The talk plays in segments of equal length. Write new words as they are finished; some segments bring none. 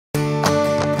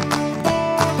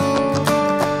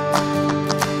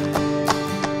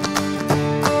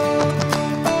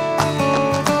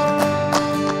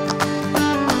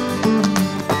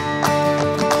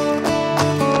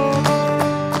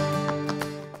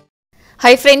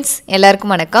Hi friends,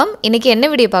 எல்லாருக்கும் வணக்கம். இன்றைக்கி என்ன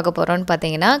வீடியோ பார்க்க போகிறோன்னு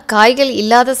பார்த்தீங்கன்னா, காய்கள்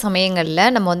இல்லாத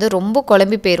சமயங்களில் நம்ம ரொம்ப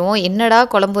குழம்பி போயிடுவோம். என்னடா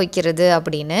குழம்பு வைக்கிறது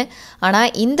அப்படின்னு.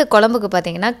 ஆனால் இந்த குழம்புக்கு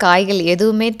பார்த்தீங்கன்னா காய்கள்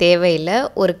எதுவுமே தேவையில்லை.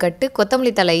 ஒரு கட்டு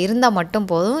கொத்தமல்லி தழை இருந்தால் மட்டும்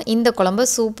போதும். இந்த குழம்பை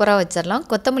சூப்பராக வச்சிடலாம்.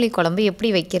 கொத்தமல்லி குழம்பு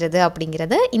எப்படி வைக்கிறது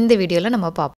அப்படிங்கிறத இந்த வீடியோவில்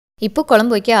நம்ம பார்ப்போம். இப்போ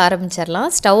குழம்பு வைக்க ஆரம்பிச்சிடலாம்.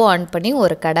 ஸ்டவ் ஆன் பண்ணி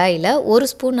ஒரு கடாயில் 1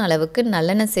 ஸ்பூன் அளவுக்கு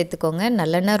நல்லெண்ணெய் சேர்த்துக்கோங்க.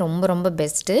 நல்லெண்ணெய் ரொம்ப ரொம்ப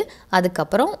பெஸ்ட்டு.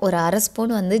 அதுக்கப்புறம் ஒரு அரை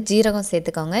ஸ்பூன் ஜீரகம்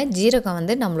சேர்த்துக்கோங்க. ஜீரகம்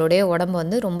நம்மளுடைய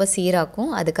உடம்பு ரொம்ப சீராக்கும்,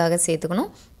 அதுக்காக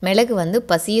சேர்த்துக்கணும். மிளகு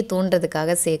பசியை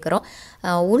தூண்டுறதுக்காக சேர்க்குறோம்.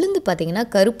 உளுந்து பார்த்திங்கன்னா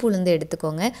கருப்பு உளுந்து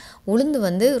எடுத்துக்கோங்க.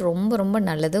 உளுந்து ரொம்ப ரொம்ப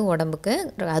நல்லது உடம்புக்கு.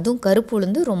 அதுவும் கருப்பு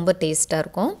உளுந்து ரொம்ப டேஸ்ட்டாக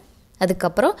இருக்கும்.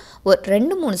 அதுக்கப்புறம் ஒரு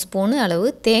 2-3 ஸ்பூனு அளவு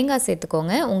தேங்காய்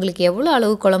சேர்த்துக்கோங்க. உங்களுக்கு எவ்வளோ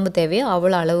அளவு குழம்பு தேவையோ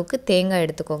அவ்வளோ அளவுக்கு தேங்காய்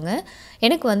எடுத்துக்கோங்க.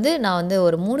 எனக்கு நான்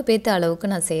ஒரு 3 பேத்து அளவுக்கு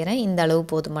நான் செய்கிறேன். இந்த அளவு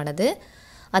போதுமானது.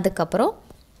 அதுக்கப்புறம்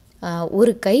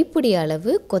ஒரு கைப்பிடி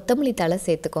அளவு கொத்தமல்லி தழை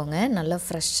சேர்த்துக்கோங்க. நல்லா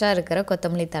ஃப்ரெஷ்ஷாக இருக்கிற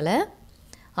கொத்தமல்லி தழை.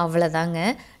 அவ்வளோதாங்க.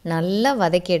 நல்லா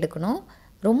வதக்கி எடுக்கணும்.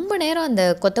 ரொம்ப நேரம் அந்த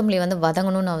கொத்தமல்லி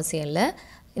வதங்கணும்னு அவசியம் இல்லை.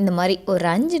 இந்த மாதிரி ஒரு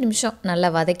 5 நிமிஷம் நல்லா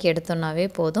வதக்கி எடுத்தோன்னாவே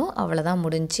போதும். அவ்வளோதான்,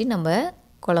 முடிஞ்சு நம்ம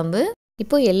குழம்பு.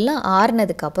 இப்போது எல்லாம்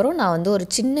ஆறுனதுக்கப்புறம் நான் ஒரு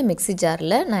சின்ன மிக்ஸி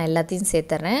ஜாரில் நான் எல்லாத்தையும்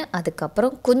சேர்த்துறேன்.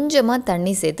 அதுக்கப்புறம் கொஞ்சமாக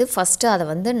தண்ணி சேர்த்து ஃபஸ்ட்டு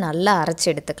அதை நல்லா அரைச்சி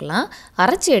எடுத்துக்கலாம்.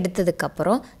 அரைச்சி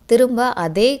எடுத்ததுக்கப்புறம் திரும்ப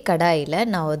அதே கடாயில்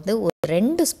நான் ஒரு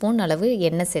 2 ஸ்பூன் அளவு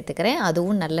எண்ணெய் சேர்த்துக்கிறேன்.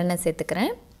 அதுவும் நல்லெண்ணெய்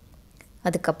சேர்த்துக்கிறேன்.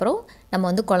 அதுக்கப்புறம்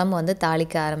நம்ம குழம்பு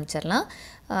தாளிக்க ஆரம்பிச்சிடலாம்.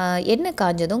 எண்ணெய்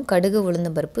காஞ்சதும் கடுகு,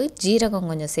 உளுந்து பருப்பு, ஜீரகம்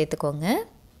கொஞ்சம் சேர்த்துக்கோங்க.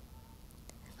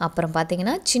 அப்புறம்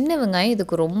பார்த்திங்கன்னா சின்ன வெங்காயம்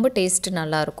இதுக்கு ரொம்ப டேஸ்ட்டு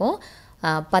நல்லாயிருக்கும்.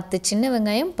 10 சின்ன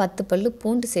வெங்காயம், 10 பல்லு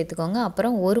பூண்டு சேர்த்துக்கோங்க.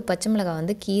 அப்புறம் ஒரு பச்சை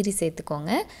மிளகாய் கீரி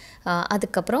சேர்த்துக்கோங்க.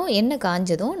 அதுக்கப்புறம் எண்ணெய்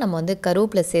காஞ்சதும் நம்ம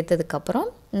கருவேப்பிலை சேர்த்ததுக்கப்புறம்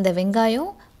இந்த வெங்காயம்,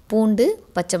 பூண்டு,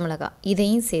 பச்சை மிளகாய்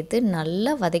இதையும் சேர்த்து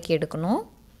நல்லா வதக்கி எடுக்கணும்.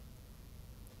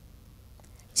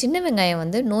 சின்ன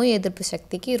வெங்காயம் நோய் எதிர்ப்பு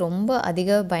சக்திக்கு ரொம்ப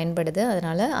அதிக பயன்படுது.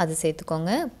 அதனால் அது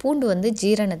சேர்த்துக்கோங்க. பூண்டு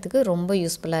ஜீரணத்துக்கு ரொம்ப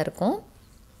யூஸ்ஃபுல்லாக இருக்கும்.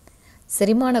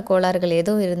 செரிமான கோளாறுகள்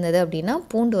எதுவும் இருந்தது அப்படின்னா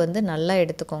பூண்டு நல்லா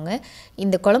எடுத்துக்கோங்க.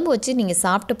 இந்த குழம்பு வச்சு நீங்கள்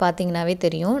சாப்பிட்டு பார்த்தீங்கன்னாவே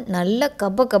தெரியும், நல்ல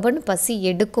கபன்னு பசி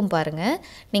எடுக்கும் பாருங்கள்.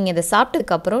 நீங்கள் இதை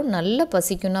சாப்பிட்டதுக்கப்புறம் நல்லா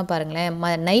பசிக்கும்னா பாருங்களேன்.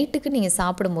 நைட்டுக்கு நீங்கள்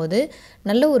சாப்பிடும்போது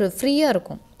நல்ல ஒரு ஃப்ரீயாக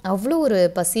இருக்கும். அவ்வளோ ஒரு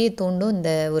பசியை தூண்டும்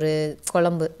இந்த ஒரு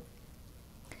குழம்பு.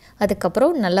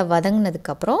 அதுக்கப்புறம் நல்லா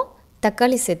வதங்கினதுக்கப்புறம்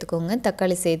தக்காளி சேர்த்துக்கோங்க.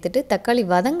 தக்காளி சேர்த்துட்டு தக்காளி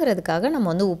வதங்கிறதுக்காக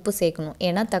நம்ம உப்பு சேர்க்கணும்.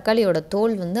 ஏன்னா தக்காளியோட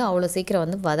தோல் அவ்வளோ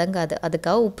சீக்கிரம் வதங்காது.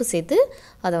 அதுக்காக உப்பு சேர்த்து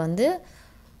அதை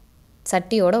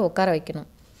சட்டியோடு உட்கார வைக்கணும்.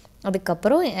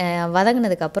 அதுக்கப்புறம்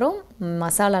வதங்கினதுக்கப்புறம்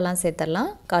மசாலாலாம் சேர்த்துடலாம்.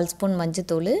 1/4 ஸ்பூன்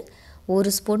மஞ்சத்தூள்,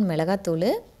 1 ஸ்பூன் மிளகாத்தூள்,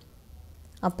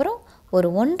 அப்புறம் ஒரு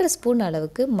 1.5 ஸ்பூன்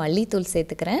அளவுக்கு மல்லித்தூள்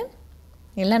சேர்த்துக்கிறேன்.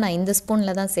 இல்லை, நான் இந்த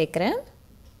ஸ்பூனில் தான் சேர்க்குறேன்.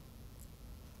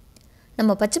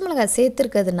 நம்ம பச்சை மிளகாய்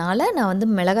சேர்த்துருக்கிறதுனால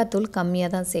நான் மிளகாத்தூள் கம்மியாக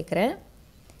தான் சேர்க்குறேன்.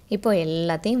 இப்போ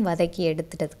எல்லாத்தையும் வதக்கி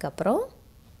எடுத்துட்டதுக்கப்புறம்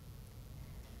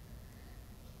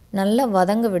நல்லா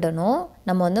வதங்க விடணும்.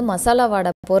 நம்ம மசாலா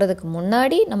வாடை போகிறதுக்கு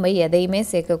முன்னாடி நம்ம எதையுமே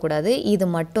சேர்க்கக்கூடாது. இது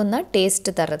மட்டும்தான்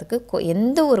டேஸ்ட்டு தர்றதுக்கு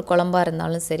எந்த ஒரு குழம்பாக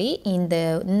இருந்தாலும் சரி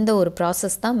இந்த ஒரு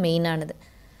ப்ராசஸ் தான் மெயினானது.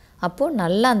 அப்போது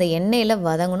நல்லா அந்த எண்ணெயில்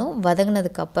வதங்கணும்.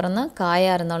 வதங்கினதுக்கப்புறம் தான்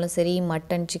காயாக இருந்தாலும் சரி,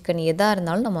 மட்டன், சிக்கன் எதாக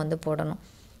இருந்தாலும் நம்ம போடணும்.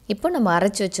 இப்போ நம்ம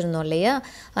அரைச்சி வச்சுருந்தோம் இல்லையா,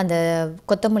 அந்த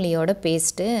கொத்தமல்லியோட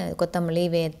பேஸ்ட்டு, கொத்தமல்லி,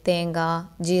 தேங்காய்,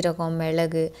 ஜீரகம்,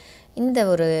 மிளகு, இந்த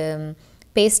ஒரு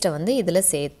பேஸ்ட்டை இதில்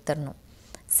சேர்த்துடணும்.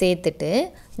 சேர்த்துட்டு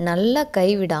நல்லா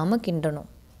கைவிடாமல் கிண்டணும்.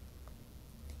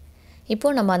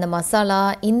 இப்போது நம்ம அந்த மசாலா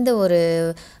இந்த ஒரு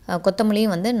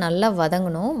கொத்தமல்லியும் நல்லா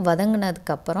வதங்கணும்.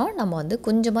 வதங்கினதுக்கப்புறம் நம்ம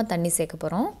கொஞ்சமாக தண்ணி சேர்க்க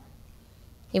போகிறோம்.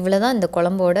 இவ்வளோ தான் இந்த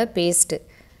குழம்போட பேஸ்ட்டு.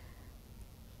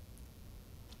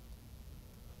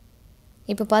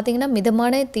 இப்போ பார்த்திங்கன்னா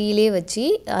மிதமான தீயிலே வச்சு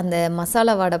அந்த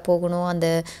மசாலா வாடை போகணும். அந்த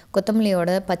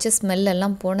கொத்தமல்லியோட பச்சை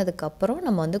ஸ்மெல்லெல்லாம் போனதுக்கப்புறம்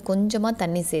நம்ம கொஞ்சமாக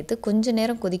தண்ணி சேர்த்து கொஞ்ச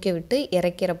நேரம் கொதிக்க விட்டு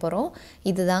இறக்கிற போகிறோம்.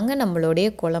 இது தாங்க நம்மளுடைய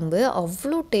குழம்பு.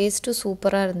 அவ்வளோ டேஸ்ட்டு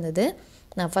சூப்பராக இருந்தது.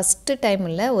 நான் ஃபஸ்ட்டு டைம்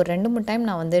இல்லை, ஒரு 2-3 டைம்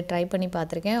நான் ட்ரை பண்ணி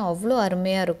பார்த்துருக்கேன். அவ்வளோ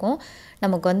அருமையாக இருக்கும்.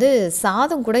 நமக்கு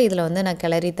சாதம் கூட இதில் நான்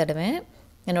கிளறி தடுவேன்.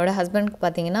 என்னோடய ஹஸ்பண்டுக்கு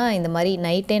பார்த்திங்கன்னா இந்த மாதிரி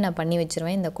நைட்டே நான் பண்ணி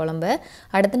வச்சுருவேன் இந்த குழம்ப.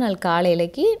 அடுத்த நாள்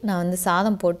காலையிலைக்கு நான்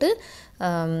சாதம் போட்டு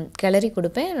கிளறி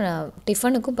கொடுப்பேன்.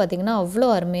 டிஃபனுக்கும் பார்த்திங்கன்னா அவ்வளோ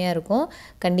அருமையாக இருக்கும்.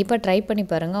 கண்டிப்பாக ட்ரை பண்ணி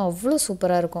பாருங்கள், அவ்வளோ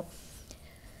சூப்பராக இருக்கும்.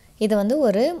 இதை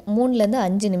ஒரு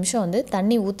 3-5 நிமிஷம்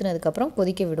தண்ணி ஊற்றுனதுக்கப்புறம்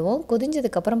கொதிக்க விடுவோம்.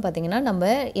 கொதிஞ்சதுக்கப்புறம் பார்த்திங்கன்னா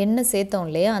நம்ம எண்ணெய் சேர்த்தோம்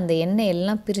இல்லையா, அந்த எண்ணெய்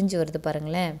எல்லாம் பிரிஞ்சு வருது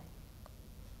பாருங்களேன்.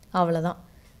 அவ்வளோதான்.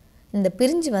 இந்த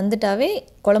பிரிஞ்சு வந்துட்டாவே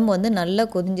குழம்பு வந்து நல்லா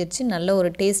கொதிஞ்சிருச்சு, நல்ல ஒரு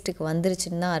டேஸ்ட்டுக்கு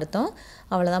வந்துருச்சுன்னு தான் அர்த்தம்.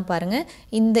 அவ்வளோதான் பாருங்கள்.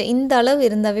 இந்த அளவு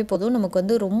இருந்தாவே போதும். நமக்கு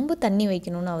வந்து ரொம்ப தண்ணி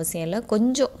வைக்கணும்னு அவசியம் இல்லை.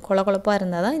 கொஞ்சம் கொழப்பாக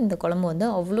இருந்தால் தான் இந்த குழம்பு வந்து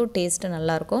அவ்வளோ டேஸ்ட்டு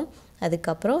நல்லாயிருக்கும்.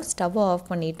 அதுக்கப்புறம் ஸ்டவ்வை ஆஃப்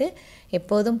பண்ணிவிட்டு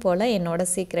எப்போதும் போல்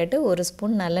என்னோடய சீக்ரெட்டு 1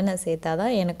 ஸ்பூன் நல்லெண்ணெய் சேர்த்தா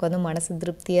தான் எனக்கு வந்து மனசு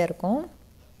திருப்தியாக இருக்கும்.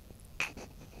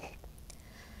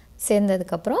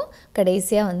 சேர்ந்ததுக்கப்புறம்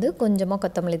கடைசியாக வந்து கொஞ்சமாக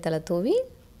கொத்தமல்லி தழை தூவி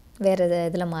வேறு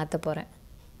இதில் மாற்ற போகிறேன்.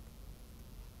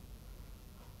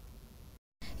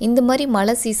 இந்த மாதிரி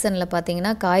மழை சீசனில்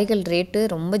பார்த்திங்கன்னா காய்கள் ரேட்டு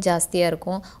ரொம்ப ஜாஸ்தியாக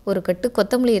இருக்கும். ஒரு கட்டு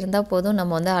கொத்தமல்லி இருந்தால் போதும்,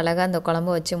 நம்ம வந்து அழகாக அந்த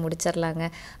குழம்பு வச்சு முடிச்சிடலாங்க.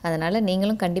 அதனால்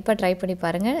நீங்களும் கண்டிப்பாக ட்ரை பண்ணி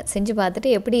பாருங்கள். செஞ்சு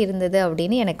பார்த்துட்டு எப்படி இருந்தது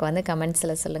அப்படின்னு எனக்கு வந்து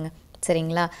கமெண்ட்ஸில் சொல்லுங்கள்.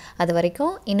 சரிங்களா? அது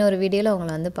வரைக்கும் இன்னொரு வீடியோவில்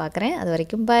உங்களை வந்து பார்க்குறேன். அது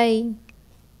வரைக்கும் பை.